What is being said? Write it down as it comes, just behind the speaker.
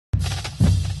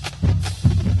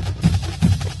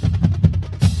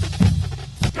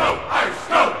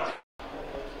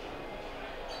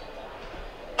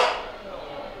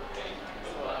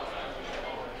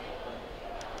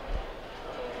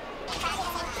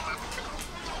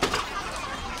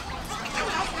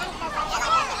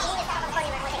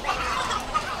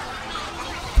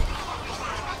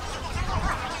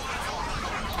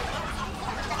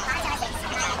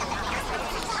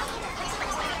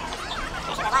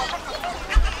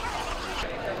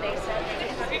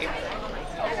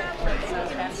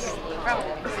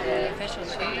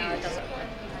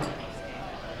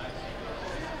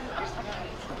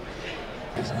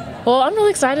Well, I'm really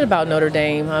excited about Notre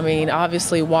Dame. I mean,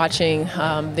 obviously watching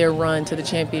their run to the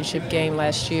championship game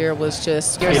last year was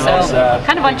just kind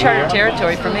of uncharted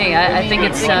territory for me. I think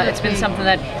it's been something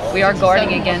that we are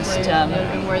guarding against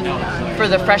for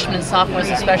the freshmen and sophomores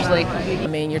especially. I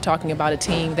mean, you're talking about a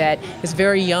team that is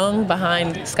very young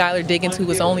behind Skylar Diggins, who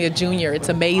was only a junior. It's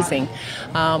amazing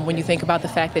when you think about the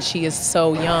fact that she is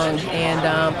so young,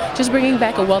 and just bringing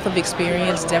back a wealth of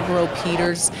experience. Devereaux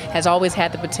Peters has always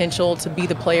had the potential to be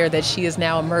the player that she is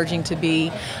now emerging to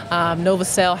be.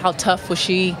 Novacell, how tough was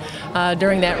she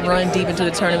during that run deep into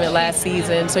the tournament last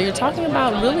season? So you're talking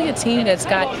about really a team that's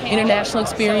got international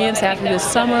experience after this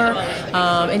summer,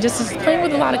 and just is playing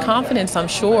with a lot of confidence, I'm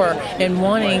sure, and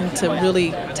wanting to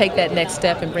really take that next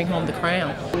step and bring home the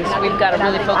crown. We've got to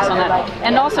really focus on that,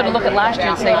 and also to look at last year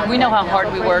and say we know how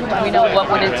hard we worked, we know what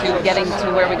went into getting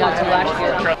to where we got to last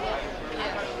year.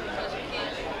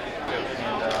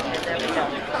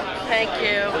 Thank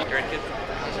you.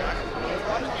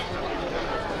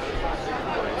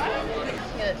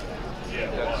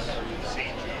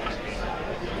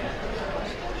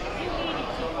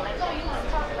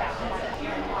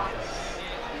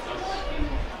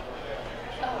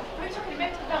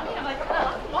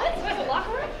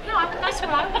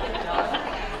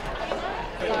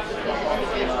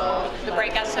 The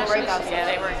breakout sessions? Yeah,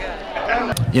 they were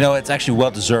good. You know, it's actually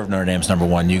well-deserved Notre Dame's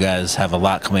 #1. You guys have a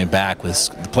lot coming back with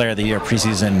the Player of the Year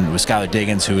preseason with Skylar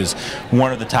Diggins, who is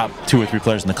one of the top 2 or 3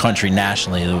 players in the country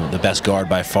nationally, the best guard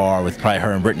by far, with probably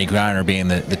her and Brittany Griner being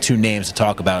the 2 names to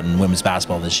talk about in women's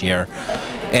basketball this year.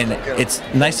 And it's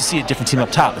nice to see a different team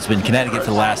up top. It's been Connecticut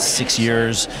for the last 6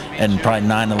 years and probably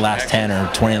 9 in the last 10 or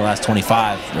 20 in the last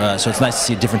 25. So it's nice to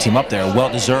see a different team up there.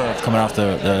 Well-deserved coming off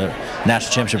the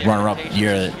national championship runner-up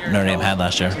year that Notre Dame had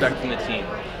last year. Expecting the team.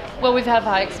 Well, we've had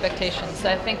high expectations.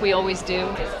 I think we always do.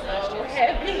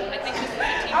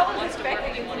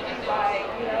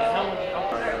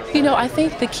 You know, I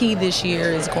think the key this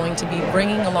year is going to be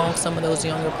bringing along some of those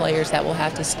younger players that will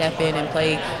have to step in and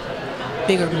play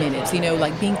bigger minutes, you know,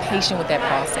 like being patient with that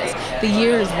process. The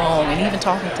year is long, and even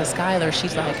talking to Skylar,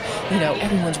 she's like, you know,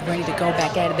 everyone's ready to go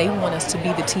back at it. They want us to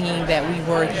be the team that we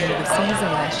were at the end of the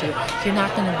season last year. You're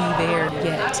not going to be there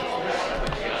yet.